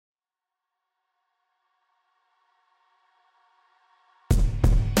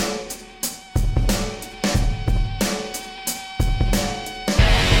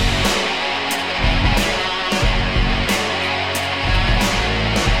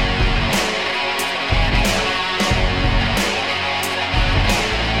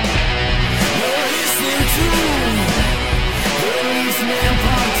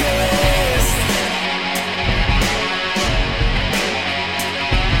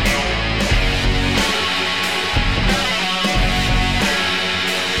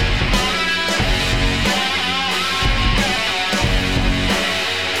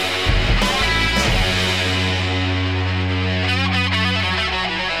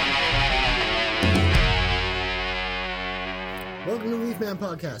Man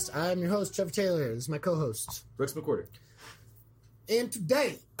Podcast. I'm your host, Trevor Taylor. This is my co-host, Brooks McWhorter. And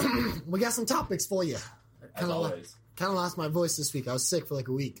today, we got some topics for you. As always. Kind of lost my voice this week. I was sick for like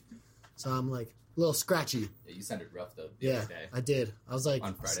a week. So I'm like a little scratchy. Yeah, you sounded rough though the other day. I did. I was like,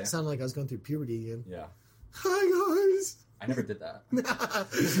 on Friday. It sounded like I was going through puberty again. Yeah. Hi, guys. I never did that.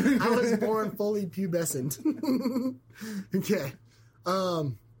 I was born fully pubescent. Okay.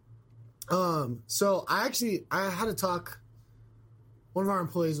 So I had a talk. One of our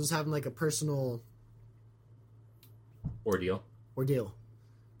employees was having like a personal Ordeal. Not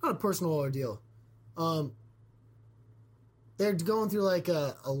a personal ordeal. They're going through like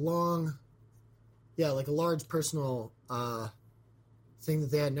a large personal thing that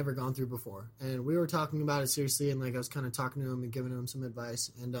they had never gone through before. And we were talking about it seriously, and like I was kind of talking to him and giving him some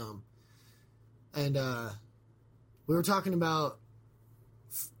advice. And we were talking about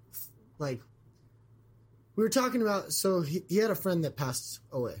so he had a friend that passed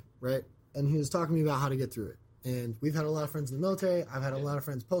away, right? And he was talking to me about how to get through it. And we've had a lot of friends in the military. I've had a lot of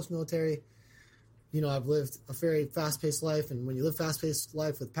friends post-military. You know, I've lived a very fast-paced life, and when you live fast-paced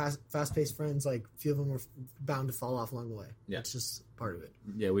life with fast-paced friends, like, a few of them were bound to fall off along the way. Yeah. It's just part of it.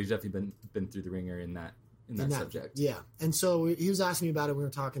 Yeah, we've definitely been through the ringer in that subject. Yeah, and so he was asking me about it. We were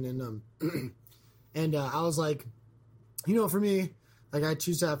talking, and I was like, you know, for me, like, I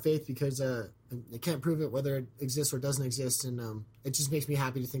choose to have faith because I can't prove it whether it exists or doesn't exist, and it just makes me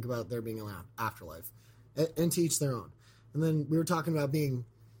happy to think about there being an afterlife, and to each their own. And then we were talking about being,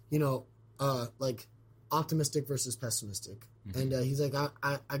 you know, like optimistic versus pessimistic. Mm-hmm. And he's like,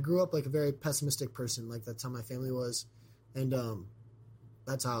 I grew up like a very pessimistic person. Like that's how my family was. And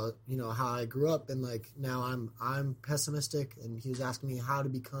that's how, you know, how I grew up. And like now I'm pessimistic. And he was asking me how to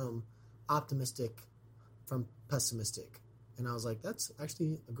become optimistic from pessimistic. And I was like, that's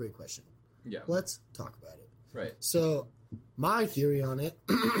actually a great question. Yeah. Let's talk about it. Right. So my theory on it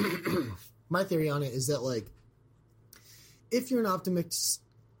is that like if you're an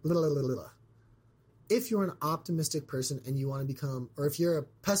optimistic person and you want to become, or if you're a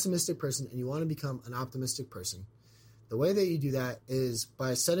pessimistic person and you want to become an optimistic person, the way that you do that is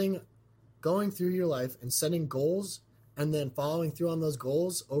by going through your life and setting goals and then following through on those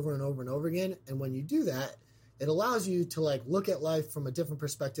goals over and over and over again. And when you do that, it allows you to like look at life from a different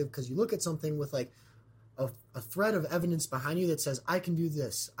perspective because you look at something with like a thread of evidence behind you that says, I can do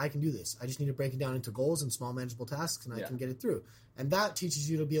this. I just need to break it down into goals and small manageable tasks and I can get it through. And that teaches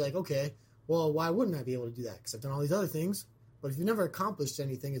you to be like, okay, well, why wouldn't I be able to do that? Because I've done all these other things. But if you've never accomplished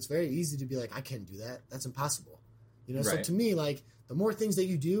anything, it's very easy to be like, I can't do that. That's impossible. You know, right. So to me, like, the more things that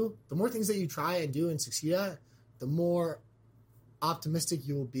you do, the more things that you try and do and succeed at, the more optimistic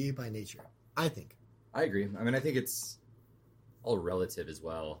you will be by nature, I think. I agree. I mean, I think it's all relative as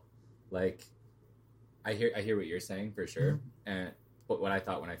well. Like, I hear what you're saying for sure. Mm-hmm. But what I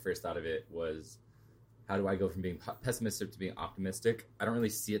thought when I first thought of it was, how do I go from being pessimistic to being optimistic? I don't really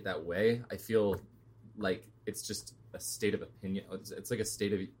see it that way. I feel like it's just a state of opinion. It's like a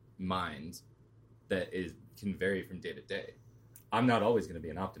state of mind that can vary from day to day. I'm not always going to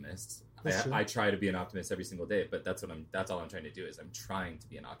be an optimist. I try to be an optimist every single day, but that's all I'm trying to do is I'm trying to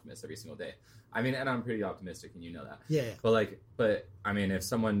be an optimist every single day. I mean, and I'm pretty optimistic, and you know that. Yeah. But I mean, if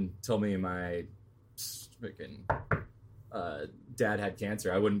someone told me my freaking dad had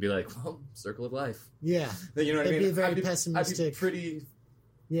cancer, I wouldn't be like, well, circle of life. Yeah. You know what I mean? Be very pessimistic. I'd be pretty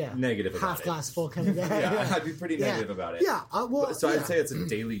negative about it. Half glass full kind of guy. Yeah, I'd be pretty negative about it. Yeah. I'd say it's a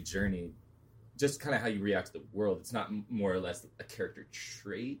daily journey. Just kind of how you react to the world. It's not more or less a character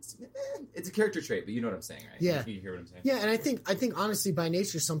trait. It's a character trait, but you know what I'm saying, right? Yeah. You hear what I'm saying? Yeah, and I think honestly, by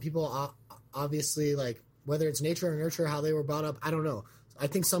nature, some people obviously, like, whether it's nature or nurture, how they were brought up, I don't know. I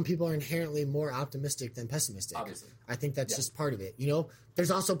think some people are inherently more optimistic than pessimistic. Obviously. I think that's just part of it. You know,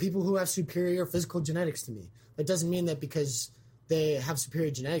 there's also people who have superior physical genetics to me. That doesn't mean that because they have superior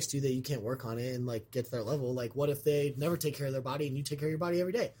genetics to you that you can't work on it and like get to their level. Like, what if they never take care of their body and you take care of your body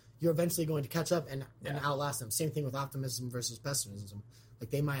every day? You're eventually going to catch up and outlast them. Same thing with optimism versus pessimism. Like,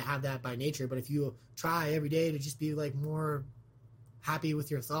 they might have that by nature, but if you try every day to just be like more happy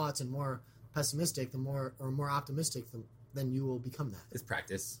with your thoughts and more pessimistic, more optimistic, then you will become that. It's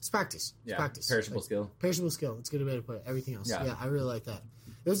practice. It's practice. Yeah. It's practice. Perishable skill. Perishable skill. It's a good way to put it. Everything else. Yeah, I really like that.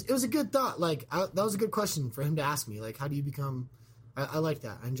 It was a good thought. Like, that was a good question for him to ask me. Like, how do you become... I like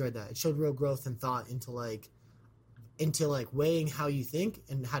that. I enjoyed that. It showed real growth and thought into weighing how you think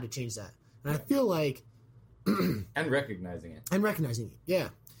and how to change that. And I feel like... and recognizing it. Yeah.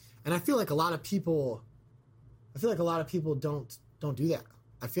 And I feel like a lot of people don't do that.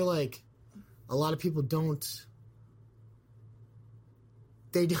 I feel like a lot of people don't...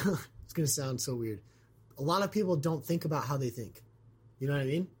 They don't... It's going to sound so weird. A lot of people don't think about how they think. You know what I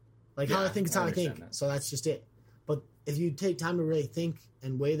mean? Like, Yeah, how I think is how I think. understand that. So that's just it. But if you take time to really think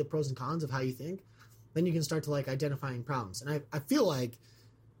and weigh the pros and cons of how you think, then you can start to, like, identifying problems. And I feel like,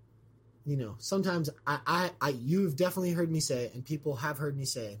 you know, sometimes you've definitely heard me say, and people have heard me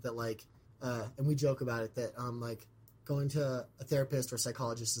say that, like, and we joke about it, that, like, going to a therapist or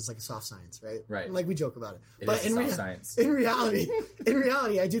psychologist is like a soft science, right? Right. And, like, we joke about it. It But is a soft science. in reality,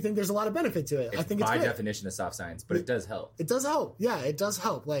 I do think there's a lot of benefit to it. It's I think it's by great. definition a soft science, but it does help. It does help. Yeah, it does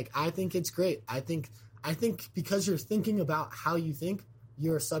help. Like, I think it's great. I think because you're thinking about how you think,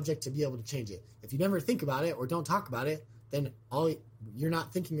 you're subject to be able to change it. If you never think about it or don't talk about it, then you're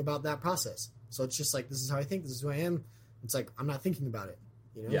not thinking about that process. So it's just like, this is how I think, this is who I am. It's like, I'm not thinking about it.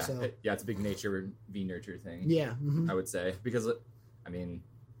 You know? Yeah, So, it's a big nature v nurture thing. yeah. Mm-hmm. I would say, because I mean,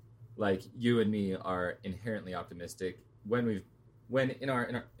 like, you and me are inherently optimistic. When in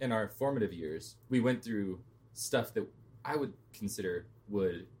our formative years, we went through stuff that I would consider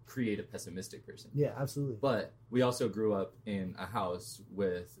would create a pessimistic person. Yeah, absolutely. But we also grew up in a house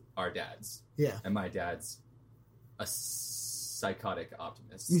with our dads. Yeah. And my dad's a psychotic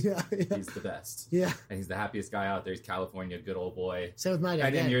optimist. Yeah. He's the best. Yeah. And he's the happiest guy out there. He's California, good old boy. Same with my dad.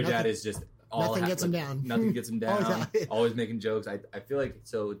 And then Yeah, your nothing- dad is just nothing gets him down. Nothing gets him down. Oh, yeah. Always making jokes. I feel like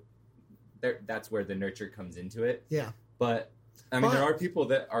that's where the nurture comes into it. Yeah. But I mean, there are people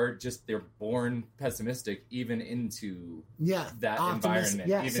that are just, they're born pessimistic even into that environment.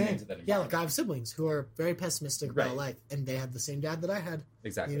 Yeah, even same. into that environment. Yeah, like I have siblings who are very pessimistic about Right. life, and they had the same dad that I had.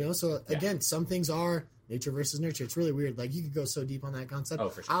 Exactly. You know, so Yeah. again, some things are nature versus nurture. It's really weird. Like, you could go so deep on that concept. Oh,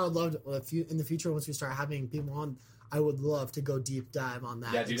 for sure. I would love to, in the future, once we start having people on, I would love to go deep dive on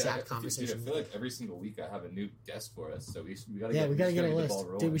that exact conversation. Dude, I feel like every single week I have a new guest for us, so we gotta we gotta get a the list. ball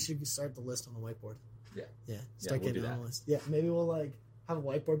rolling. Dude, we should start the list on the whiteboard. Yeah. Yeah. Start we'll getting do on that. the list. Yeah, maybe we'll, like, have a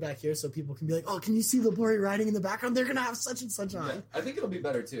whiteboard back here so people can be like, oh, can you see the blurry writing in the background? They're gonna have such and such on. Yeah, I think it'll be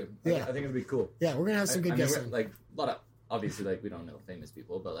better too. Yeah. I think it'll be cool. Yeah, we're gonna have some good guests we're- on. like a lot of, obviously, like, we don't know famous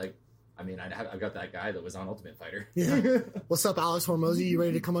people, but, like, I mean, I've got that guy that was on Ultimate Fighter. Yeah. What's up, Alex Hormozy? You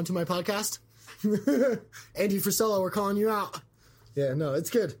ready to come onto my podcast? Andy Frisella, we're calling you out. Yeah, no, it's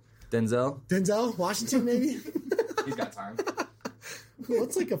good. Denzel Washington, maybe. He's got time.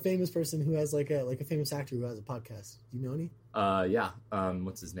 What's, like, a famous person who has, like a famous actor who has a podcast? Do you know any? Yeah.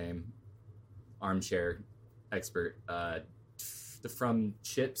 What's his name? Armchair expert. From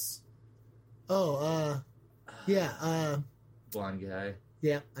Chips. Oh, yeah, Blonde guy.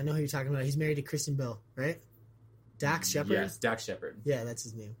 yeah, I know who you're talking about. He's married to Kristen Bell, right? Dax Shepard? Yes, Dax Shepard. Yeah, that's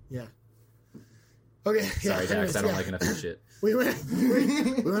his name. Yeah. Okay. Sorry, yeah, Dax. I don't yeah. like enough of your shit. We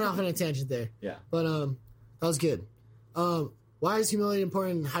went off on a tangent there. Yeah. But that was good. Why is humility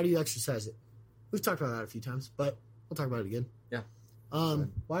important and how do you exercise it? We've talked about that a few times, but we'll talk about it again. Yeah.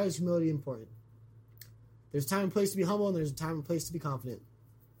 Why is humility important? There's a time and place to be humble, and there's a time and place to be confident.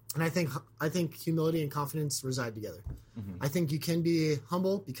 And I think humility and confidence reside together. Mm-hmm. I think you can be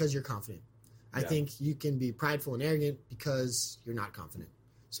humble because you're confident. I Yeah. think you can be prideful and arrogant because you're not confident.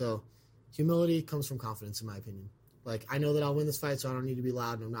 So humility comes from confidence, in my opinion. Like, I know that I'll win this fight, so I don't need to be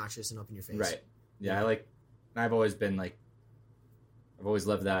loud and obnoxious and up in your face. Right. Yeah, I've always been, like, I've always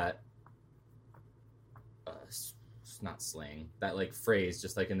loved that, it's not slang, that, like, phrase,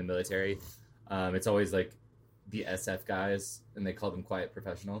 just like in the military. It's always, like, the SF guys, and they call them quiet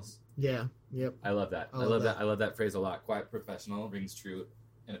professionals. Yeah. Yep. I love that. I love that. I love that phrase a lot. Quiet professional rings true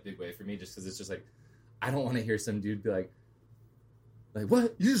in a big way for me, just because it's just like, I don't want to hear some dude be like,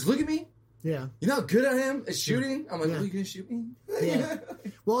 what? You just look at me? Yeah. You know how good I am at shooting? I'm like, Yeah. are you gonna shoot me? Yeah.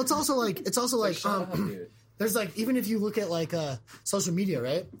 Well, it's also like Shut up, dude. there's, like, even if you look at, like, social media,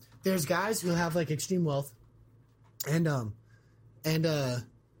 right? There's guys who have, like, extreme wealth and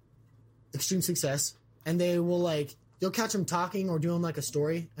extreme success, and they will, like, you'll catch them talking or doing, like, a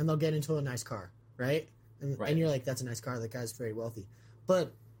story, and they'll get into a nice car, right? Right. And you're like, that's a nice car. That guy's very wealthy.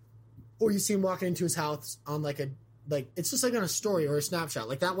 But, or you see him walking into his house on, like, it's just like on a story or a snapshot.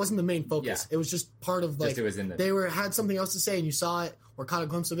 Like, that wasn't the main focus. Yeah. It was just part of, like, Just it was in the- they had something else to say and you saw it or caught a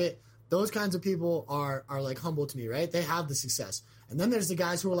glimpse of it. Those kinds of people are like humble to me, right? They have the success. And then there's the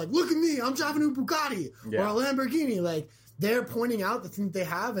guys who are like, look at me, I'm driving a Bugatti or a Lamborghini. Like, they're pointing out the thing that they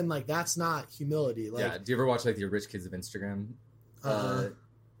have, and, like, that's not humility. Like, Yeah. Do you ever watch, like, the Rich Kids of Instagram?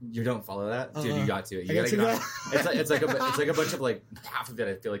 You don't follow that, dude. You got to. You gotta get on. It's like a bunch of, like, half of it.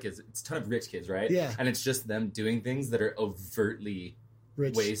 I feel like it's a ton of rich kids, right? Yeah. And it's just them doing things that are overtly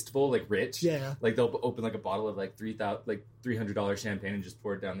wasteful, like rich. Yeah. Like they'll open like a bottle of like $300 champagne and just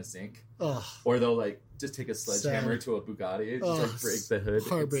pour it down the sink. Ugh. Or they'll like just take a sledgehammer to a Bugatti and just like break the hood.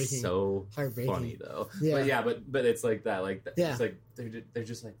 Heartbreaking. It's so heartbreaking. funny though. Yeah. But it's like that. Like yeah. it's like they're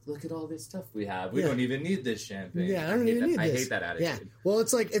just like, look at all this stuff we have. We don't even need this champagne. Yeah, I don't even need this. I hate that attitude. Yeah. Well,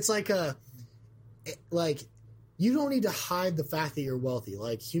 it's like you don't need to hide the fact that you're wealthy.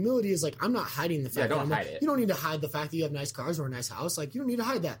 Like humility is like, I'm not hiding the fact that hide it. You don't need to hide the fact that you have nice cars or a nice house. Like you don't need to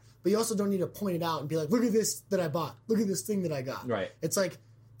hide that. But you also don't need to point it out and be like, look at this that I bought. Look at this thing that I got. Right. It's like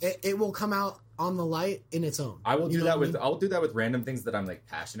it will come out on the light in its own. I'll do that with random things that I'm like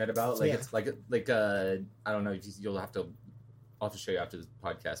passionate about. Like it's like I don't know, I'll have to show you after this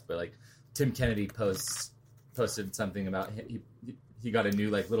podcast, but like Tim Kennedy posted something about he got a new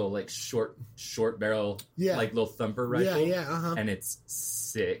like little like short barrel like little thumper rifle. And it's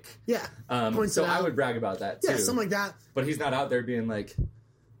sick. Yeah. So I would brag about that too. Yeah, something like that. But he's not out there being like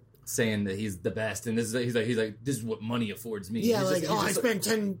saying that he's the best and he's like this is what money affords me. Yeah, I spent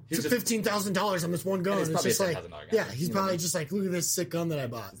 $10,000 to $15,000 on this one gun. It's just probably like he's probably just like, look at this sick gun that I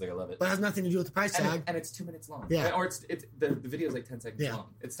bought. He's like, I love it. But it has nothing to do with the price tag. And it's 2 minutes long. Yeah. Or it's the video is like 10 seconds long.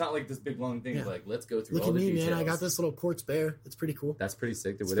 It's not like this big long thing. Like let's go through. Look all at the me, details. man! I got this little quartz bear. It's pretty cool. That's pretty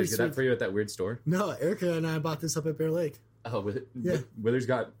sick. Did Withers get that for you at that weird store? No, Erica and I bought this up at Bear Lake. Oh, Withers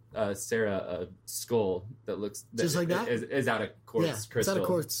got Sarah a skull that looks just like that. Is out of quartz crystal. It's out of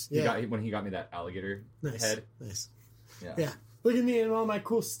quartz. Yeah. He got me that alligator head. Nice. Yeah. Look at me and all my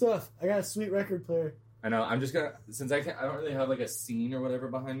cool stuff. I got a sweet record player. I know. I'm just gonna, since I don't really have like a scene or whatever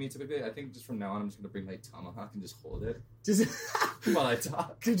behind me typically. I think just from now on, I'm just gonna bring my tomahawk and just hold it while I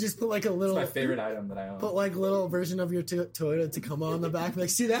talk. Could just put like a little. It's my favorite item that I own. Put like a little version of your Toyota Tacoma on the back. Like,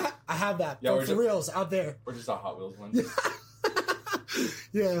 see that? I have that. Yeah, for reals out there. Or just a Hot Wheels one.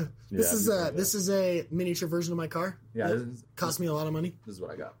 This is a miniature version of my car. Yeah, cost me a lot of money. This is what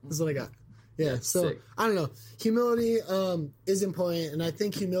I got. Yeah, so sick. I don't know. Humility is important, and I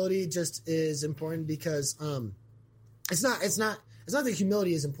think humility just is important because it's not that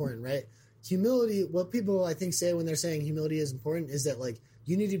humility is important, right? Humility, what people I think say when they're saying humility is important is that like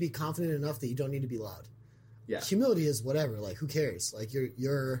you need to be confident enough that you don't need to be loud. Yeah. Humility is whatever. Like who cares? Like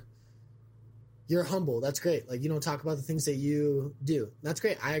you're humble. That's great. Like you don't talk about the things that you do. That's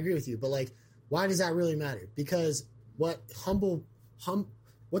great. I agree with you. But like, why does that really matter? Because what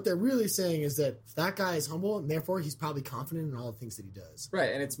they're really saying is that guy is humble, and therefore he's probably confident in all the things that he does.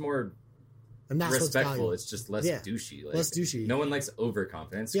 Right, and it's more that's respectful. It's just less douchey. Like, less douchey. No one likes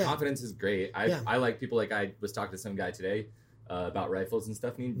overconfidence. Yeah. Confidence is great. I like people. Like I was talking to some guy today about rifles and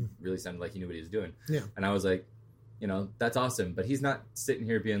stuff, and he really sounded like he knew what he was doing. Yeah. And I was like, that's awesome, but he's not sitting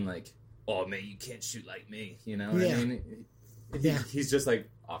here being like, oh man, you can't shoot like me. You know what I mean? He's just like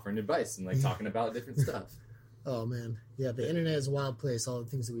offering advice and like talking about different stuff. Oh man, yeah. The internet is a wild place. All the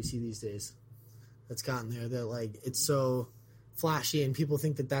things that we see these days, that's gotten there. That like it's so flashy, and people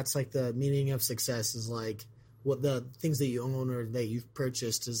think that that's like the meaning of success is like what the things that you own or that you've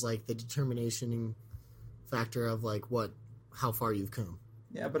purchased is like the determination factor of like how far you've come.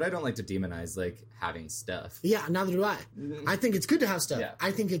 Yeah, but I don't like to demonize like having stuff. Yeah, neither do I. I think it's good to have stuff. Yeah.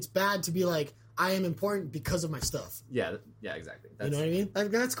 I think it's bad to be like, I am important because of my stuff. Yeah, exactly. You know what I mean? Like,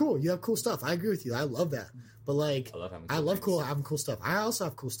 that's cool. You have cool stuff. I agree with you. I love that. But like, I love having cool stuff. I also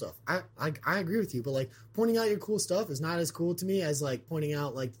have cool stuff. I agree with you. But like, pointing out your cool stuff is not as cool to me as like pointing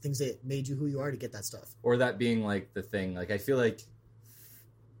out like things that made you who you are to get that stuff. Or that being like the thing. Like, I feel like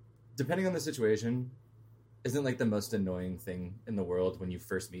depending on the situation, isn't like the most annoying thing in the world when you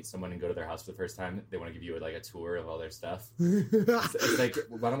first meet someone and go to their house for the first time, they want to give you like a tour of all their stuff. It's like,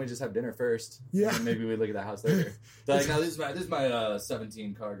 why don't we just have dinner first? Yeah. And maybe we look at the house later. They're like, no, this is my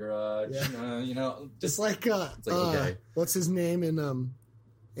 17 car garage. Yeah. Just like, it's like okay. What's his name in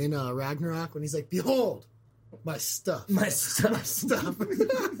Ragnarok when he's like, behold, my stuff.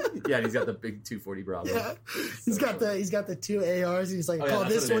 Yeah, and he's got the big 240 Bravo. Yeah, he's got the two ARs. And he's like,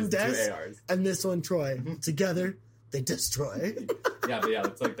 this one Des and this one Troy. Together, they destroy. But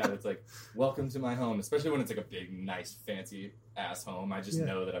it's like that. It's like, welcome to my home. Especially when it's like a big, nice, fancy ass home. I just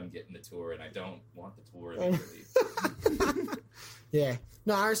know that I'm getting the tour, and I don't want the tour immediately. Yeah,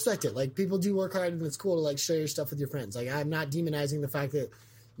 no, I respect it. Like people do work hard, and it's cool to like share your stuff with your friends. Like I'm not demonizing the fact that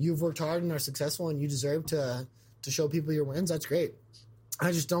you've worked hard and are successful, and you deserve to show people your wins. That's great.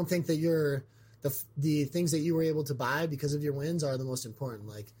 I just don't think that the things that you were able to buy because of your wins are the most important.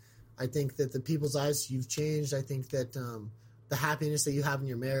 Like, I think that the people's lives you've changed. I think that the happiness that you have in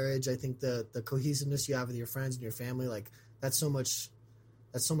your marriage. I think the cohesiveness you have with your friends and your family. Like, that's so much.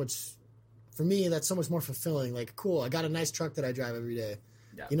 For me, that's so much more fulfilling. Like, cool, I got a nice truck that I drive every day.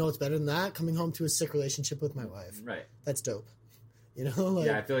 Yeah. You know what's better than that? Coming home to a sick relationship with my wife. Right. That's dope. You know, like,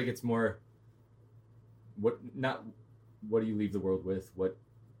 yeah, I feel like it's more what do you leave the world with? What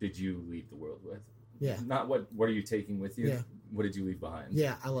did you leave the world with? Yeah. Not what are you taking with you? Yeah. What did you leave behind?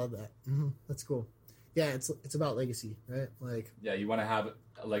 Yeah, I love that. Mm-hmm. That's cool. Yeah, it's about legacy, right? Like, yeah, you want to have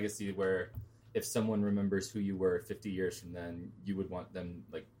a legacy where if someone remembers who you were 50 years from then, you would want them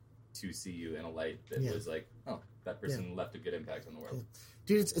like to see you in a light that was like, oh, that person left a good impact on the world. Yeah.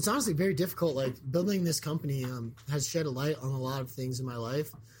 Dude, it's honestly very difficult. Like, building this company has shed a light on a lot of things in my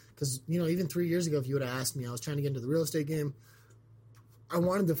life. Because, you know, even 3 years ago, if you would have asked me, I was trying to get into the real estate game. I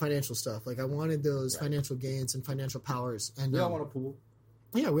wanted the financial stuff. Like, I wanted those financial gains and financial powers. And we all want a pool.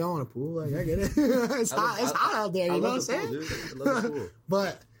 Yeah, we all want a pool. Like, I get it. It's hot out there. You know what I'm saying? Dude. I love the pool.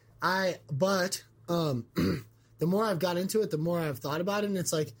 But the more I've got into it, the more I've thought about it, and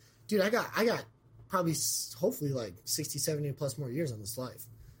it's like, dude, I got probably hopefully like 60, 70 plus more years on this life.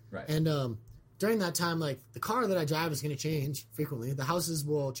 Right. And during that time, like, the car that I drive is going to change frequently. The houses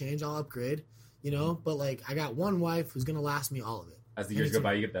will change. I'll upgrade, you know. But like, I got one wife who's going to last me all of it. As the years go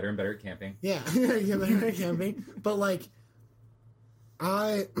by, you get better and better at camping. Yeah, you get better at camping. But like,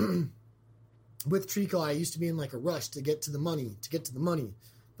 with Trico, I used to be in like a rush to get to the money.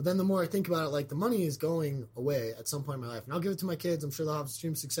 But then the more I think about it, like, the money is going away at some point in my life. And I'll give it to my kids. I'm sure they'll have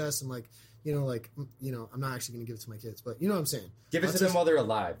extreme success. And like, I'm not actually going to give it to my kids. But you know what I'm saying? Give it to them while they're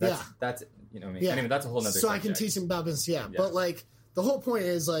alive. That's you know what I mean? Yeah. Anyway, that's a whole nother So subject. I can teach them about business, But like, the whole point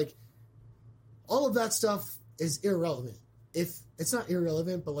is like, all of that stuff is irrelevant. If it's not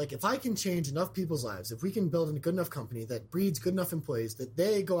irrelevant, but like, if I can change enough people's lives, if we can build a good enough company that breeds good enough employees, that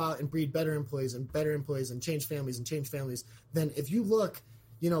they go out and breed better employees and change families, then if you look,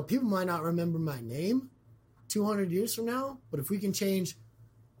 you know, people might not remember my name 200 years from now, but if we can change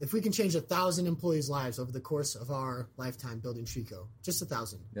 1,000 employees' lives over the course of our lifetime building Trico, just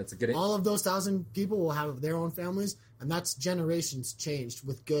 1,000. That's a good. All of those 1,000 people will have their own families, and that's generations changed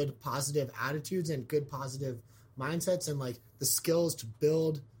with good, positive attitudes and good, positive mindsets, and like the skills to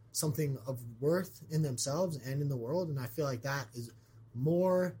build something of worth in themselves and in the world. And I feel like that is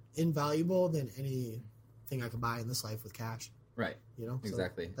more invaluable than anything I could buy in this life with cash. Right. You know?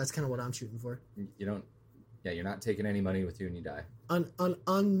 Exactly. So that's kind of what I'm shooting for. You don't. Yeah, you're not taking any money with you when you die. An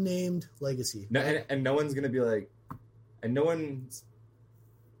unnamed legacy. No, and no one's gonna be like, and no one's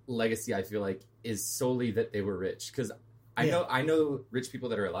legacy, I feel like, is solely that they were rich. Because I know rich people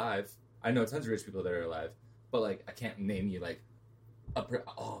that are alive. I know tons of rich people that are alive. But like, I can't name you like,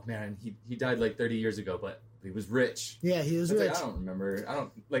 oh man, he died like 30 years ago, but he was rich. Yeah, he was rich. Like, I don't remember. I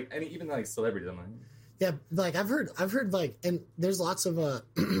don't like any, even like celebrities. I'm like, yeah, like I've heard like, and there's lots of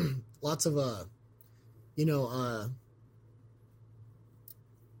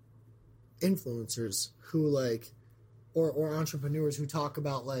influencers who like, or entrepreneurs who talk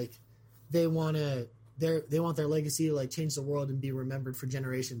about like, they want their legacy to like change the world and be remembered for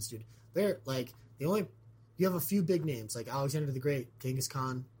generations, dude. They're like, you have a few big names like Alexander the Great, Genghis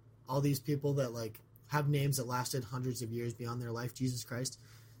Khan, all these people that like have names that lasted hundreds of years beyond their life. Jesus Christ.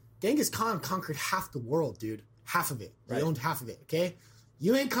 Genghis Khan conquered half the world, dude. Half of it. They owned half of it, okay?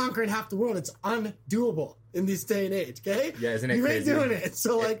 You ain't conquering half the world. It's undoable in this day and age, okay? Yeah, isn't it you crazy? You ain't doing it.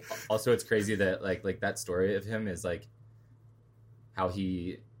 So like, also it's crazy that like that story of him is like how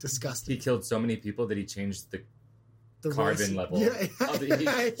he disgusting. He killed so many people that he changed the carbon level. Yeah.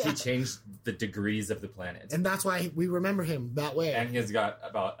 He changed the degrees of the planet. And that's why we remember him that way. And he's got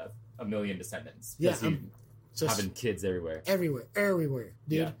about a million descendants. Yeah. Having kids everywhere. Everywhere,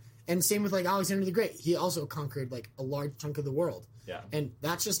 dude. Yeah. And same with like Alexander the Great. He also conquered like a large chunk of the world. Yeah. And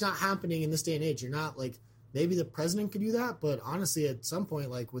that's just not happening in this day and age. You're not like, maybe the president could do that, but honestly, at some point,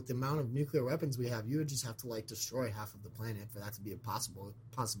 like with the amount of nuclear weapons we have, you would just have to like destroy half of the planet for that to be a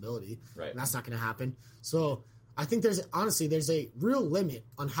possibility. Right. And that's not going to happen. So I think there's a real limit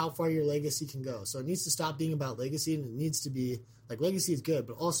on how far your legacy can go. So it needs to stop being about legacy, and it needs to be like, legacy is good,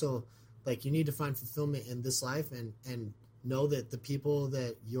 but also like you need to find fulfillment in this life and know that the people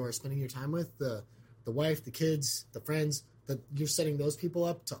that you're spending your time with, the wife, the kids, the friends, that you're setting those people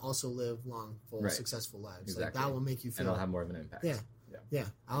up to also live long, full, successful lives. Exactly. Like that will make you feel. And it'll have more of an impact. Yeah. Yeah.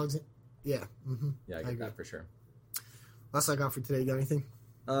 Yeah. Mm-hmm. Yeah, I get that for sure. That's all I got for today. You got anything?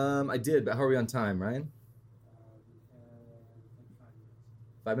 I did, but how are we on time, Ryan?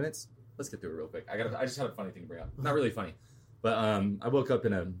 5 minutes? Let's get through it real quick. I just had a funny thing to bring up. Not really funny, but I woke up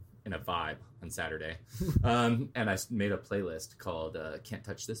in a vibe on Saturday, and I made a playlist called "Can't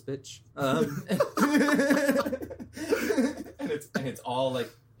Touch This Bitch," and it's all like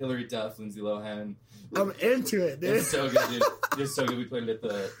Hilary Duff, Lindsay Lohan. I'm into it, dude. It's so good, dude. It's so good. We played it at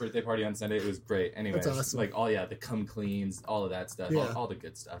the birthday party on Sunday. It was great. Anyways, that's awesome. Like the come cleans, all of that stuff, Yeah. all the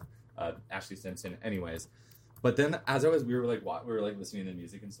good stuff. Ashley Simpson. Anyways, But then as we were listening to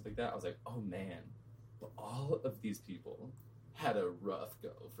music and stuff like that, I was like, oh man, all of these people had a rough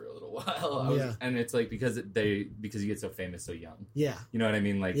go for a little while. And it's like because you get so famous so young. Yeah. You know what I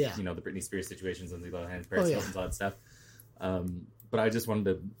mean? Like, you know, the Britney Spears situations, Lindsay Lohan, Paris Hilton, all that stuff. But I just wanted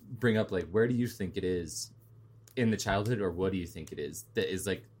to bring up, like, where do you think it is in the childhood, or what do you think it is that is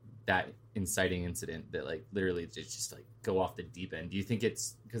like that inciting incident that like literally just like go off the deep end? Do you think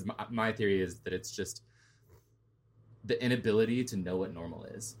it's because my theory is that it's just the inability to know what normal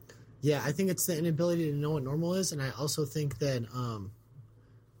is? Yeah, I think it's the inability to know what normal is, and I also think that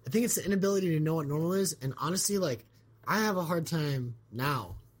I think it's the inability to know what normal is, and honestly, like, I have a hard time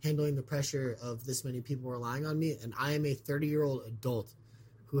now handling the pressure of this many people relying on me, and I am a 30-year-old adult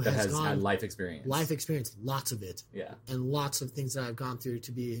who has had life experience. Lots of it. Yeah. And lots of things that I've gone through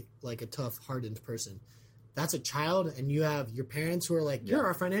to be like a tough, hardened person. That's a child, and you have your parents who are like, you're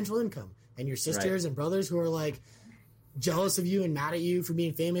our financial income, and your sisters and brothers who are like, jealous of you and mad at you for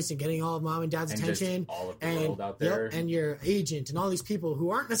being famous and getting all of mom and dad's attention, just all of the world out there, and your agent and all these people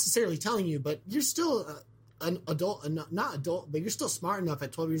who aren't necessarily telling you, but you're still an adult, not adult, but you're still smart enough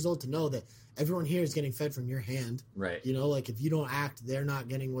at 12 years old to know that everyone here is getting fed from your hand, right? You know, like if you don't act, they're not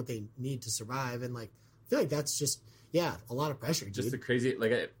getting what they need to survive, and like I feel like that's just a lot of pressure, dude. Just the crazy,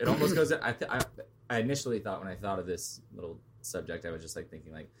 like it almost goes. I initially thought when I thought of this little subject, I was just like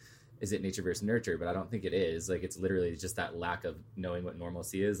thinking like, is it nature versus nurture? But I don't think it is. Like, it's literally just that lack of knowing what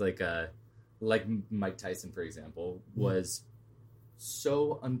normalcy is. Like Mike Tyson, for example, was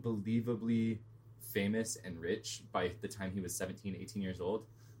so unbelievably famous and rich by the time he was 17, 18 years old.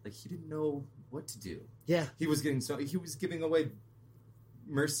 Like, he didn't know what to do. Yeah. He was giving away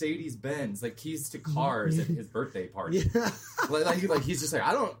Mercedes-Benz, like keys to cars at his birthday party. Yeah. like he's just like,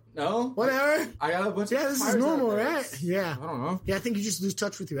 I don't know. Whatever. I got a bunch of cars. This is normal, right? Yeah. I don't know. Yeah, I think you just lose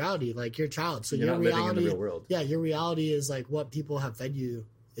touch with reality. Like, you're a child. So you're your not reality, living in the real world. Yeah, your reality is like what people have fed you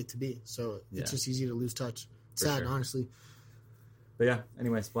it to be. So it's just easy to lose touch. It's sad, honestly. But yeah,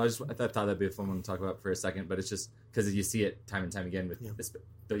 anyways, well, I thought that'd be a fun one to talk about for a second, but it's just because you see it time and time again with this.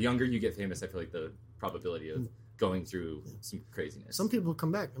 The younger you get famous, I feel like the probability of going through some craziness. Some people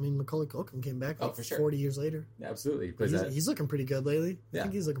come back. I mean, Macaulay Culkin came back for sure. 40 years later. Yeah, absolutely. He's looking pretty good lately. I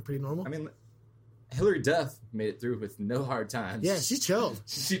think he's looking pretty normal. I mean, Hillary Duff made it through with no hard times. Yeah, she's chilled.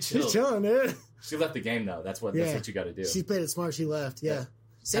 She's chilling, dude. She left the game, though. That's what you got to do. She played it smart. She left. Yeah.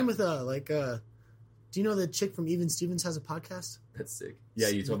 Same with, do you know the chick from Even Stevens has a podcast? That's sick. Yeah,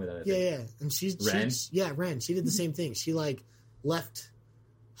 you told me that. Yeah. And Ren. She did the same thing. She, like, left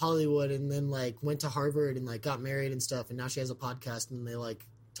Hollywood and then like went to Harvard and like got married and stuff, and now she has a podcast and they like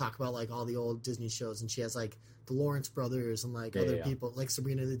talk about like all the old Disney shows, and she has like the Lawrence brothers and like other people like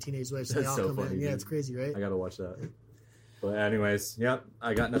Sabrina the Teenage Witch. They all come in. Yeah, it's crazy, right? I gotta watch that. But anyways,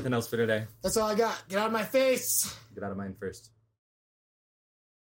 I got nothing else for today. That's all I got. Get out of my face. Get out of mine first.